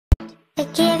I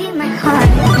gave you my heart.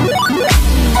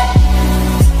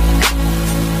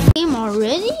 Game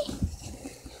already?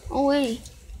 Oh wait.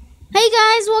 Hey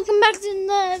guys, welcome back to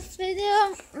the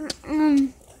video.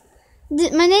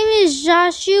 My name is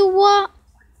Joshua,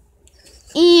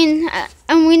 and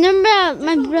remember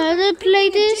my brother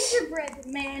played this. Gingerbread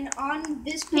man on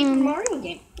this Paper Mario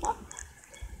game.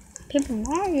 Paper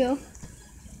Mario.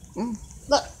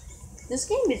 Look, this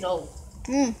game is old,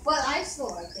 but I still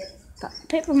like it.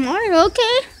 Paper Mario,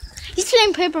 okay. He's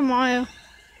playing Paper Mario.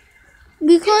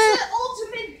 It's the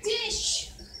ultimate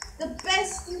dish, the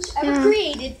best dish ever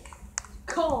created,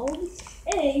 called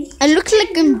a. I look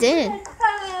like I'm dead.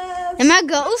 Am I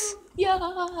ghost? Yeah.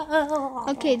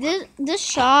 Okay, this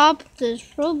shop, this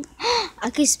room.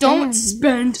 I can spend. Don't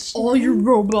spend all your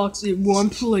Robux in one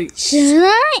place. Should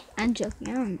I? I'm joking.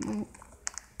 I don't know.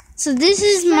 So this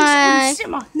is my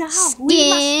Now skin. we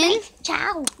must make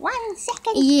chow. 1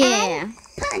 second. Yeah. And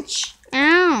punch.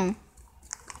 Ow.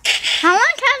 How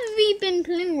long have we been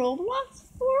playing Roblox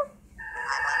for?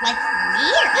 Like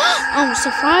years. Oh,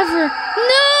 Survivor.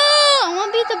 No! I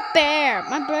want to be the bear.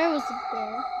 My bear was the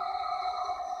bear.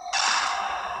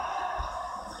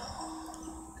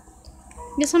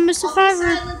 Guess I'm a Survivor.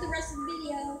 I'll be silent the rest of the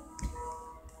video.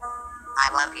 I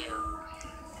love you.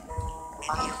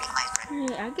 Can you be my friend? Hey,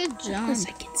 I could jump. Because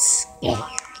I can skip.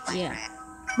 Yeah.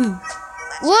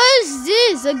 What is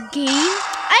this? A game?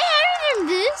 I haven't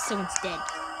this. Someone's dead.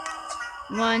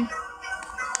 Run.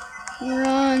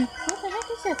 Run. What the heck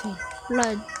is that thing?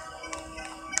 Blood.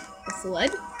 A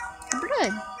flood?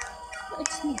 Blood.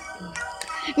 It's not blood.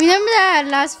 Remember that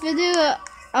last video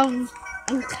of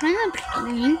kind of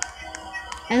playing?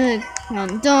 And then,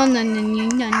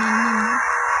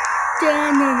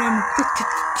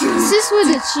 Is this where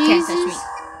the cheese is?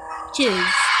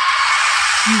 Cheese.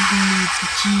 You need the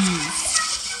cheese.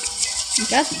 You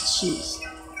got the cheese.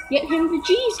 Get him the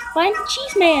cheese. Find the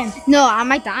cheese man. No, I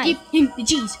might die. Give him the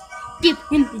cheese. Give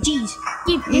him the cheese.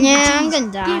 Give him the Yeah, cheese. I'm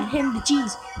gonna die. Give him the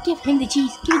cheese. Give him the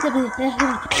cheese. Give him the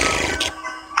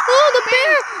Oh, the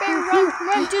bear! bear.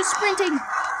 Run to sprinting. You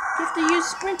have to use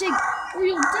sprinting or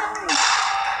you'll die.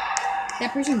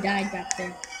 That person died back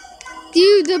there.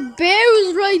 Dude, the bear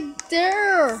was right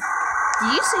there.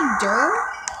 Did you say Dur?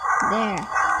 There.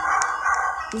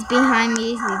 He's behind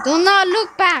me. Do not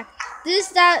look back.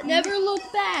 That. Never look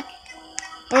back.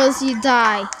 Or else you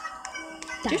die.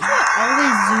 Joshua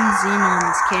always zooms in on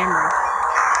his camera.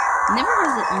 Never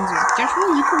has it unzoomed. Joshua,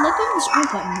 you can look at the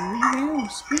sprint button. Move around,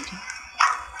 sprinting.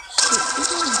 Shoot, he's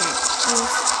not dead.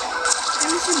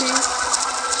 I'm Mr. Bear.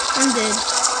 I'm dead.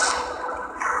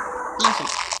 Awesome.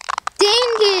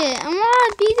 Dang it. I want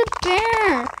to be the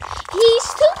bear. He's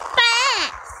too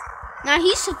fast. Now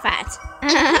he's too fat.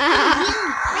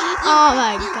 Oh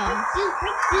my god.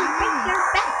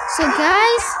 So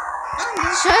guys,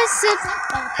 should I sit?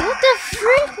 What the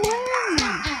freak?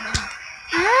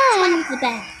 How? The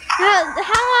back.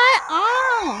 How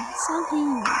oh,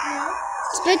 something.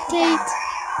 Spectate.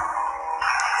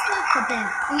 Slap the back.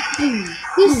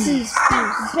 This is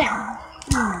Back.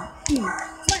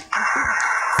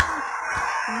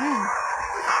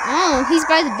 Oh, he's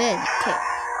by the bed. Okay.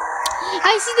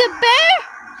 I see the bear.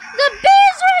 The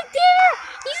bear's right there.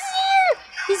 He's here.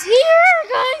 He's here,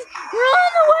 guys.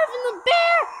 Run away from the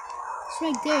bear. He's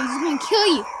right there. He's gonna kill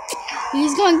you.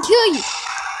 He's gonna kill you.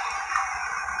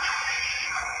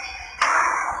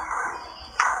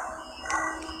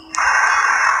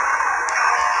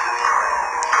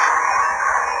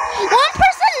 One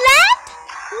person left?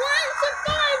 One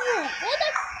survivor. What the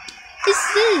is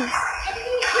this?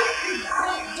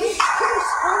 Don't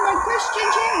curse on my Christian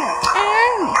channel.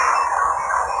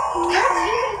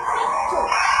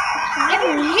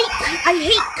 I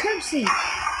hate cursing.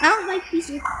 I don't like piece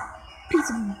of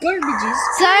garbages.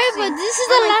 Sorry, but this is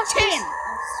the last time. person.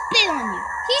 Spit on you.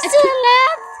 He's the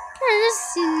last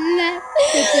person left.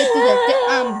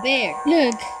 I'm there.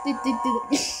 Look.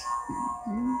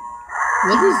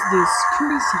 What is this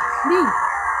crazy thing?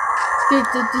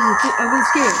 I'm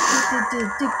scared.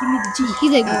 Give me the cheese.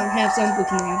 He's like, have some.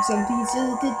 Can I have some pizza?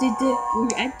 Where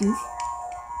you at, dude?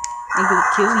 I'm gonna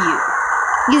kill you.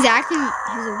 he's acting.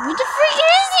 He's like, what the freak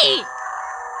is he?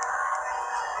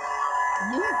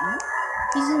 No,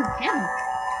 he's in the cabin.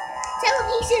 Tell him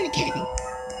he's in the cabin.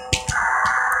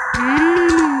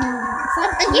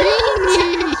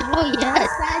 Oh yes.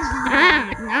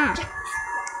 Nah.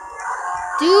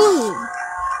 Dude.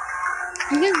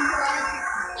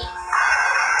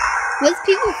 What's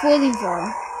people falling for?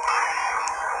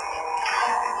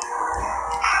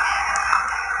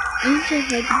 I'm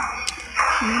just like,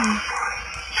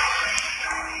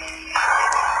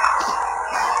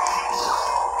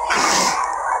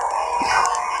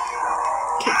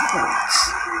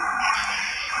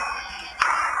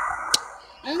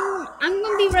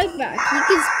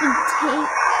 bear.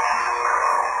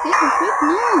 He can spectate.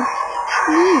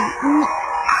 No. I'm not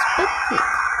spectate.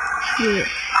 Yeah.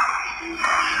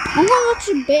 I'm gonna watch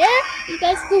a bear. You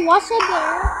guys can watch a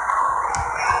bear.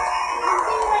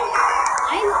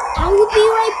 I will be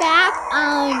right back.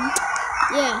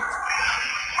 Yeah.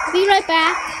 Be right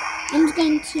back. I'm just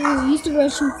going to use the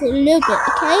restroom for a little bit,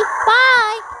 okay?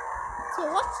 Bye! So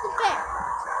watch the bear.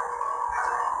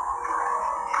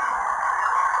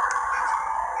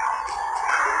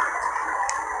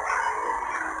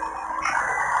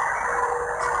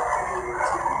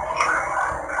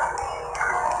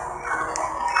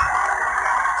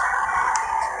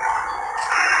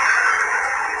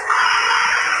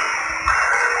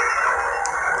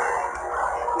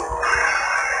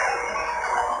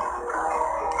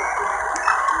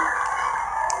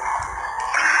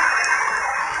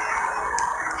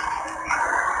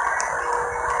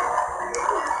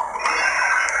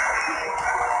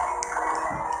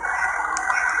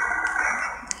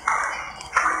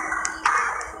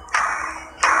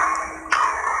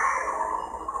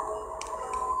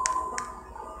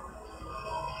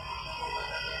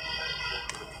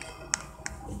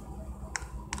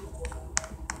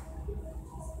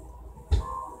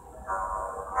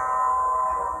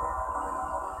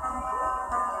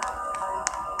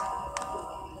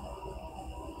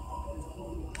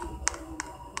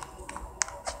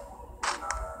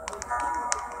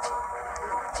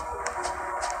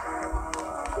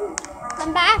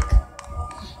 I'm back.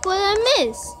 What did I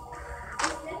miss?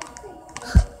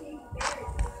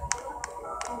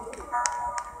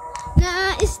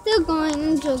 Nah, it's still going.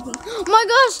 I'm joking. Oh my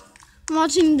gosh! I'm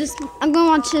watching this. I'm gonna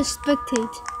watch this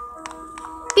spectate.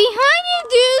 Behind you,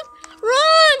 dude!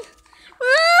 Run!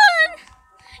 Run!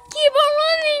 Keep on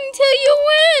running until you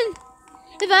win!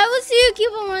 If I was you,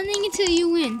 keep on running until you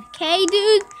win. Okay,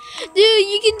 dude? Dude,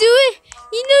 you can do it!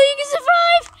 You know you can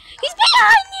survive! He's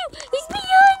behind you! He's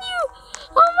behind you!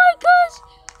 Oh my gosh!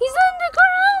 He's on the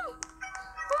ground!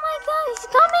 Oh my god, he's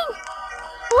coming!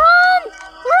 Run!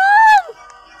 Run!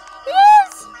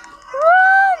 Yes!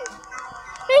 Run!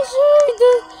 Make sure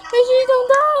you don't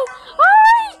die!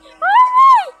 Hurry!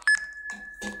 Hurry!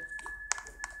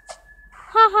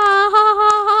 Ha ha ha ha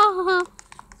ha!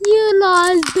 You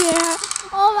lost, bear!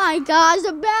 Oh my gosh,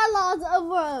 the bear lost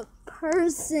over a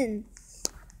person!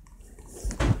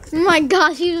 Oh my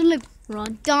gosh, he was like,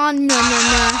 run, gone, no.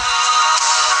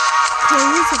 Okay,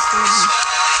 where's it from?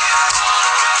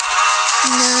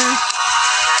 Nah.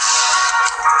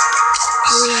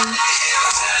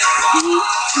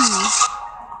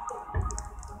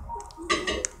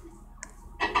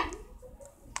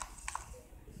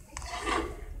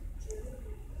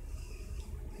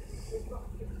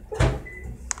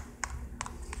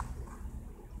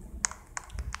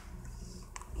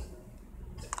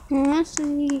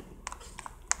 Sweet.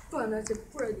 Fun Nights at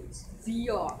Freddy's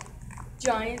VR.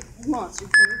 Giant monsters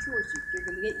coming towards you. They're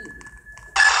gonna get eaten.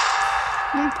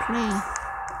 I'm playing.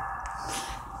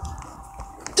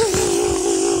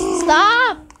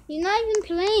 Stop! You're not even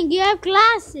playing. You have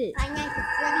glasses. Fun Nights at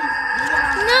Freddy's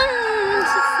VR. No,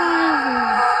 it's a fire.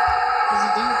 Because you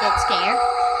didn't get scared.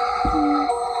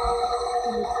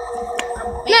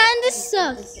 Man, this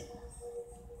sucks.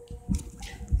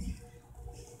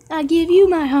 I give you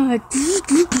my heart.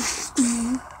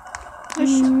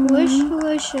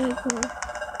 Where should I go?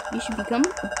 You should become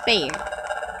a bear.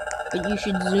 But you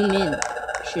should zoom in,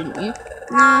 shouldn't you?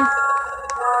 Nah.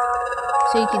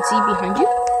 So you can see behind you?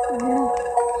 Yeah.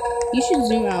 You should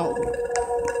zoom out.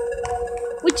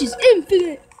 Which is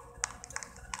infinite.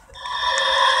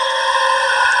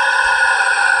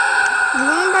 I'm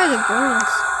going by the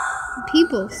girls. The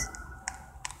peoples.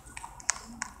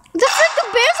 The frick, the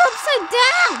bear's upside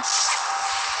down!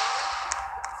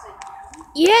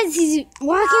 Yes, he's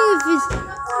walking with his...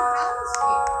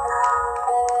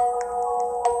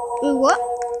 Wait, what?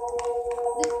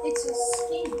 It's a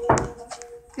skin.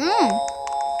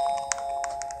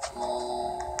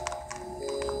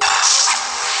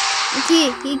 Okay,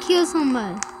 he killed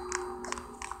somebody.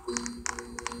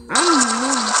 I don't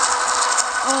know.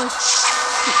 Oh,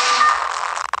 shit.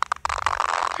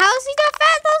 How is he that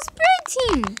fast? I was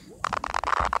sprinting.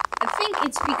 I think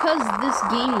it's because this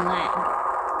game lagged.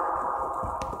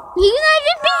 He's not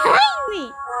even behind me.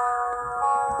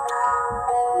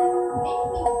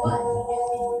 Maybe he was,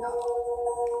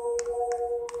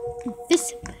 you just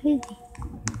didn't know. Invisibility.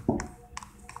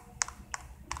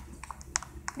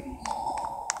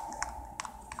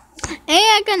 Hey,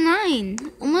 I got 9.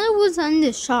 I wonder what's in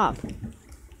the shop.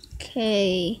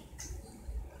 Okay.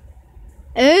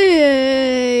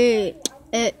 Hey.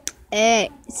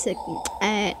 Second.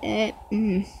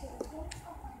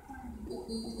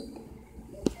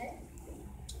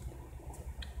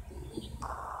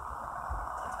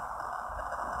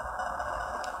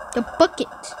 The bucket.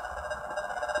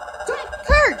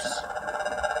 Curse!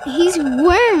 He's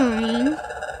wearing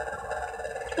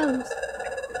clothes.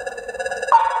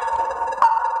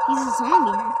 He's a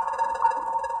zombie now.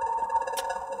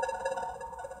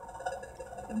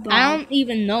 I don't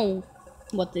even know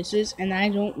what this is, and I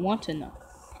don't want to know.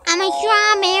 I'm a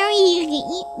strawberry. You can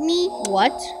eat me.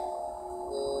 What?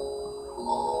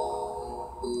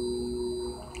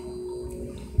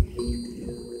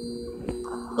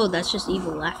 Oh, that's just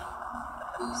evil laugh.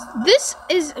 This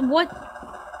is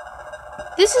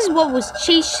what was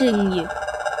chasing you.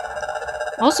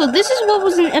 Also, this is what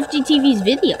was in FGTV's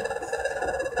video.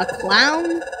 A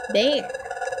clown bear.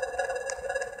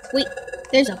 Wait,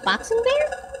 there's a boxing bear?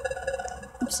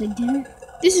 Upside down.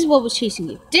 This is what was chasing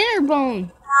you. Dinner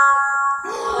bone.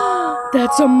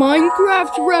 That's a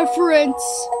Minecraft reference.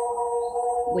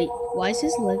 Wait, why is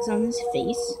his legs on his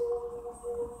face?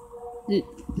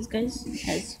 This guy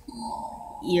has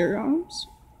ear arms?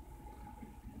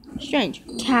 Strange.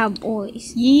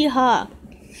 Cowboys. Yeehaw.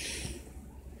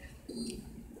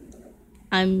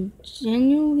 I'm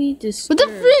genuinely disturbed. What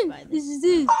the frick? By This is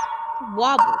this.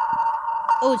 wobble.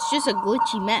 Oh, it's just a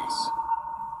glitchy mess.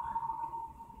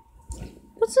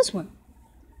 What's this one?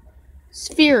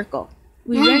 Spherical.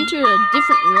 We've entered a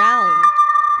different reality.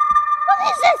 What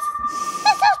is this?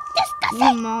 This is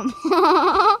disgusting. Mom.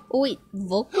 Oh wait,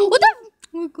 vocal. What the?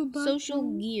 Social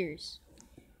gears.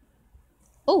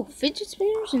 Oh, fidget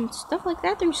spinners and stuff like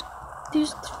that. There's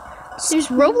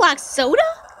Roblox soda.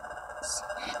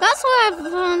 That's why I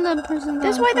found that person.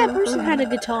 That's why that person had a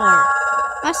guitar.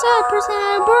 I saw a person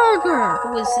had a burger.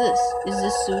 What is this? Is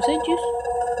this suicide juice?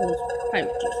 Oh, it's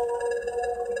pirate juice.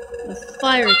 A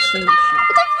fire extinguisher.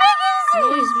 What the frick is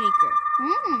this? Noisemaker.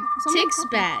 Tix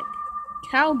bag.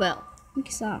 Cowbell.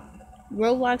 Mix up.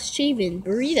 Roblox shaven.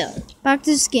 Burrito. Back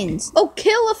to skins. Oh,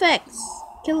 kill effects.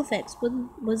 Kill effects. What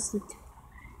was the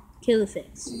kill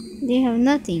effects? They have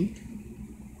nothing.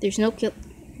 There's no kill.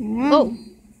 Mm. Oh.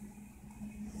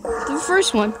 The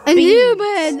first one. A Beans. noob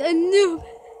head. A noob.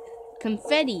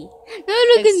 Confetti. No,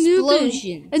 look, a noob head.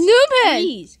 Explosions. A noob head.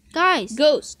 Freeze. Guys.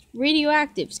 Ghost.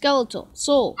 Radioactive. Skeletal.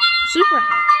 Soul. Super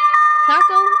high.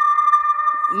 Taco.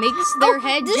 Makes their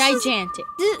head gigantic.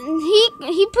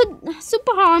 He put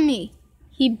super hot on me.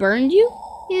 He burned you?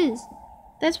 Yes.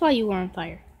 That's why you were on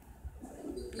fire.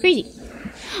 Crazy.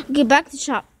 Okay, back to the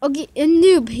shop. Okay, a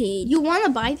new page. You want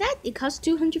to buy that? It costs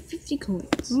 250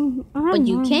 coins. But But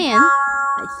you can,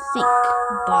 I think,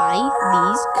 buy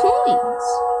these coins.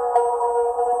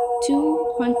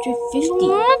 250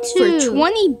 Want for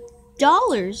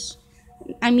 $20.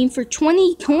 I mean, for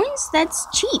 20 coins, that's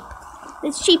cheap.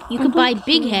 That's cheap. You could buy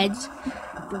big heads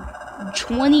for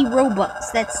 20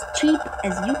 Robux. That's cheap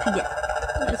as you could get.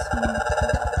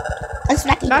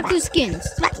 Back to skins.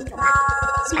 Smacking.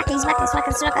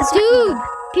 Dude,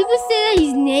 people say that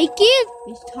he's naked. What are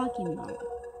you talking about?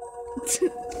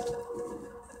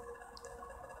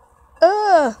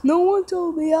 No one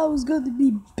told me I was going to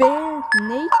be bare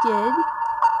naked.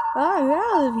 I'm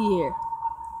out of here.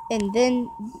 And then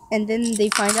they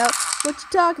find out what you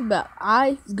talking about.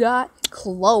 I've got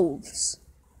clothes.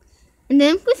 And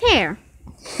then with hair.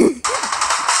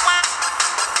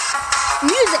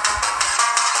 Music.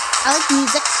 I like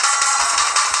music.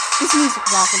 This music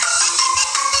is awesome.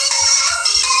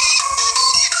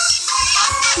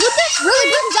 What this really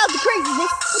brings out the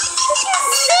craziness. What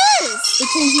is It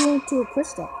turns you into a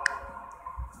crystal.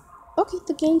 Okay,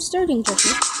 the game's starting, Jesse.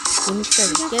 Game is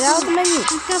starting. Get out of the menu.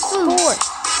 this? Got food. 4,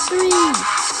 3,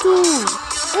 2,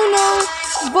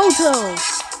 1, voto.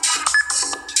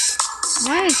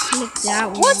 Why I click that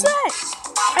one? What's that?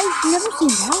 I've never seen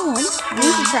that one. We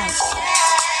should try it.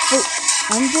 Oh,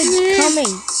 I'm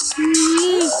coming.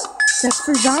 That's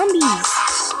for zombies.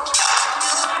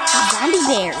 Zombie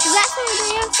bears. That's why they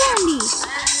have zombies.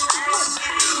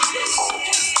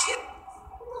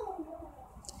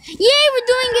 Yay, we're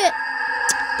doing it!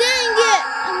 Dang it!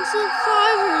 I'm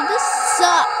survivor. This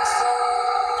sucks.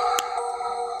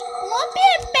 Won't be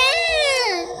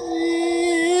bad.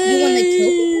 You want to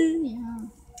kill people?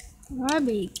 Yeah. I'll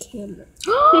be a killer.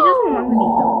 He doesn't want to be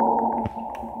killed.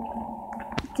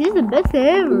 This is the best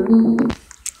ever.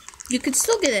 You could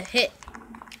still get a hit.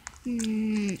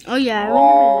 Oh yeah, I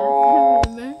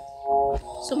remember.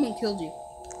 Someone killed you.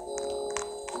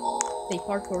 They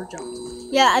parkour jumped.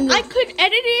 Yeah, I could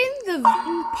edit in the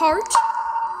part,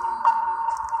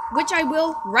 which I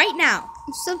will right now.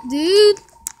 What's up, dude?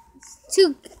 It's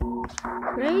too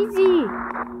crazy.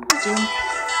 Jim.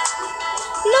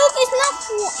 Look, it's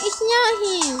not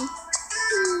him.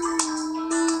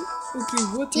 Okay,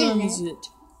 what time is it?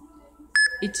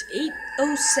 It's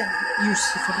 8:07. You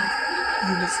survived.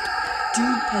 You missed.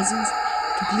 subdue peasants,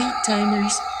 complete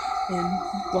timers, and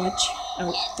watch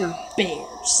out for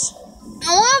bears.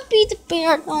 I want to be the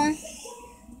bear though.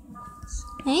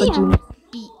 Hey, But do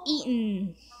not be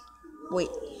eaten. wait.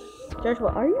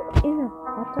 Joshua, are you in a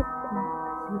hot tub?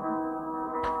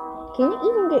 Can you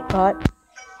even get caught?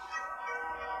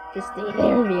 Just stay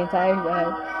there the entire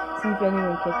time. See if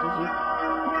anyone catches you.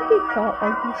 If you get caught,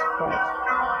 I'd be surprised.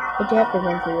 But you have to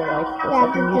run for your life the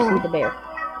second you see the bear.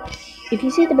 If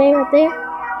you see the bear up there,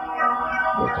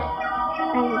 you're dead.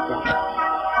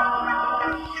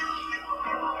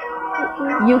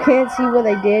 You can't see what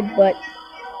I did, but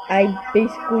I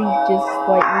basically just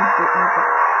slightly bit my butt.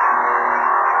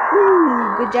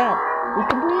 Woo! Good job. We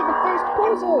completed the first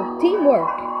puzzle. Teamwork.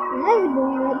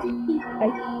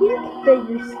 I think that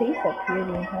you're safe up here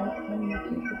the entire time.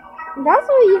 That's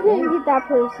why you couldn't get that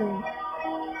person.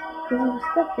 Because you were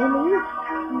stuck in the roof.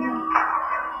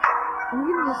 I'm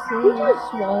gonna just say. Did you just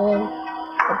swallow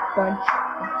a bunch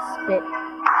of spit?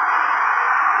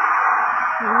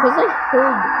 Because I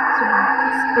heard some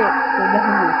spit go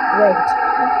down your throat.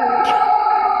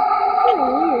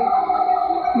 Weird.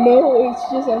 No, it's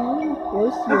just I'm really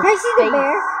close to your If I see the face.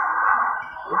 bear.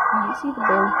 If you see the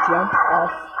bear jump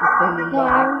off the thing and No,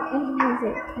 die. I'm gonna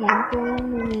say.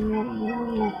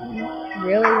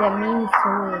 Really? That means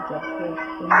solo Joshua.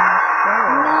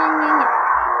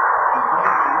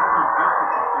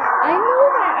 I know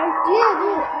that. I did.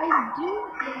 I do.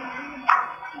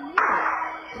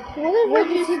 What if We're I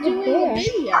just see the doing bear? a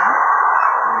video.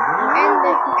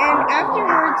 And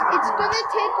afterwards, it's gonna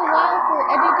take a while for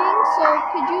editing, so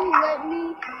could you let me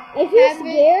If you're have it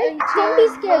scared, until don't be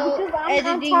scared the because I'm on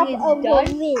editing top is of the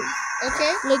done? lid.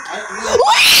 Okay? Like,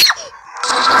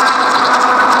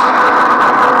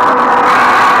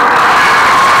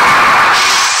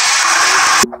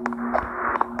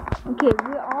 okay,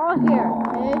 we're all here,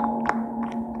 okay?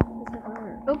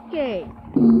 Okay.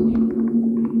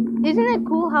 Isn't it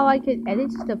cool how I could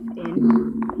edit stuff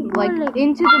in? Like,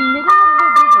 into the middle of the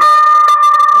video.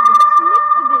 I could snip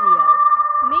the video,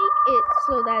 make it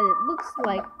so that it looks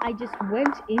like I just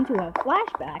went into a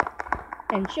flashback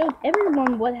and showed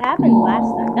everyone what happened last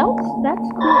time. That's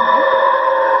cool, right?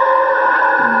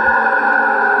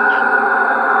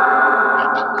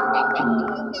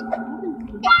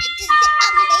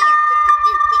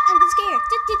 I'm scared.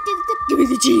 Give me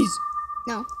the cheese.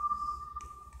 No.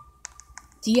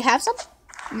 Do you have some?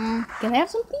 No. Can I have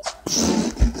some,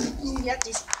 please? You have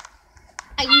this.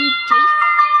 Are you Chase?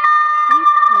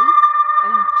 Are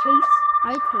you Chase?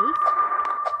 I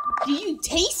taste. Do you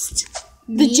taste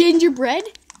the gingerbread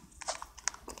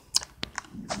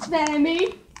that I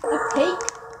made a cake?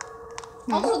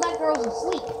 Also, that girl's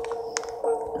asleep.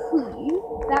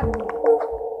 Who? That girl.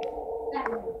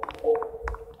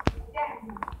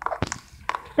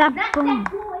 That boom.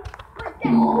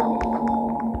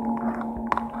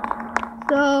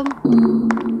 So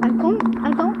I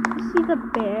don't see the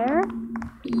bear.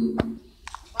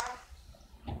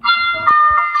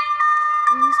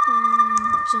 I'm just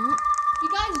gonna jump. You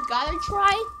guys gotta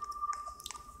try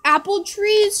Apple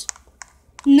Tree's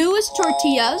newest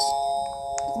tortillas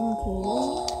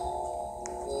Okay.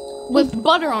 with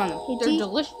butter on them. Hey, They're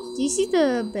delicious. Do you see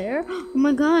the bear? Oh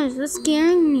my gosh, that's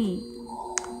scaring me.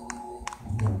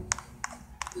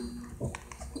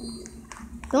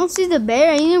 Don't see the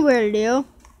bear anywhere, Leo.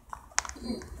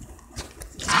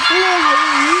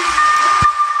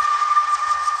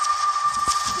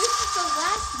 This is the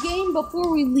last game before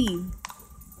we leave.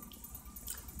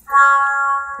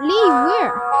 Leave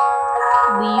where?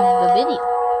 Leave the video.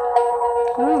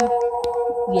 Oh.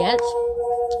 Yes.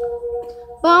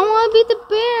 But I want to be the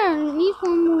bear. At least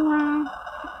one more round.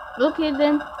 Okay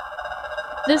then.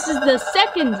 This is the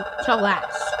second to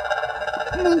last.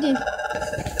 Okay.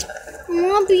 I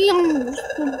want to be on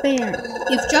the bear.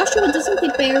 If Joshua doesn't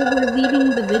get bear, we're leaving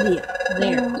the video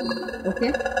there.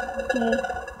 Okay? Okay.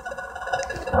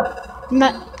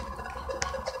 But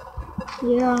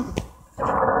yeah.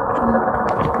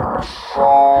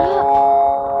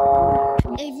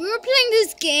 If we were playing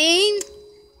this game,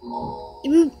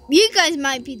 you guys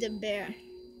might be the bear.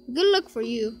 Good luck for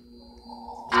you.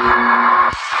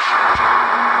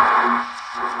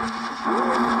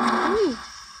 Ooh.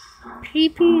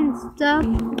 Creepy and stuff.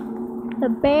 The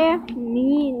bear,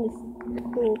 me, is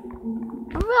cool.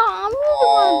 I really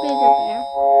want to be the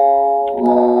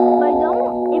bear.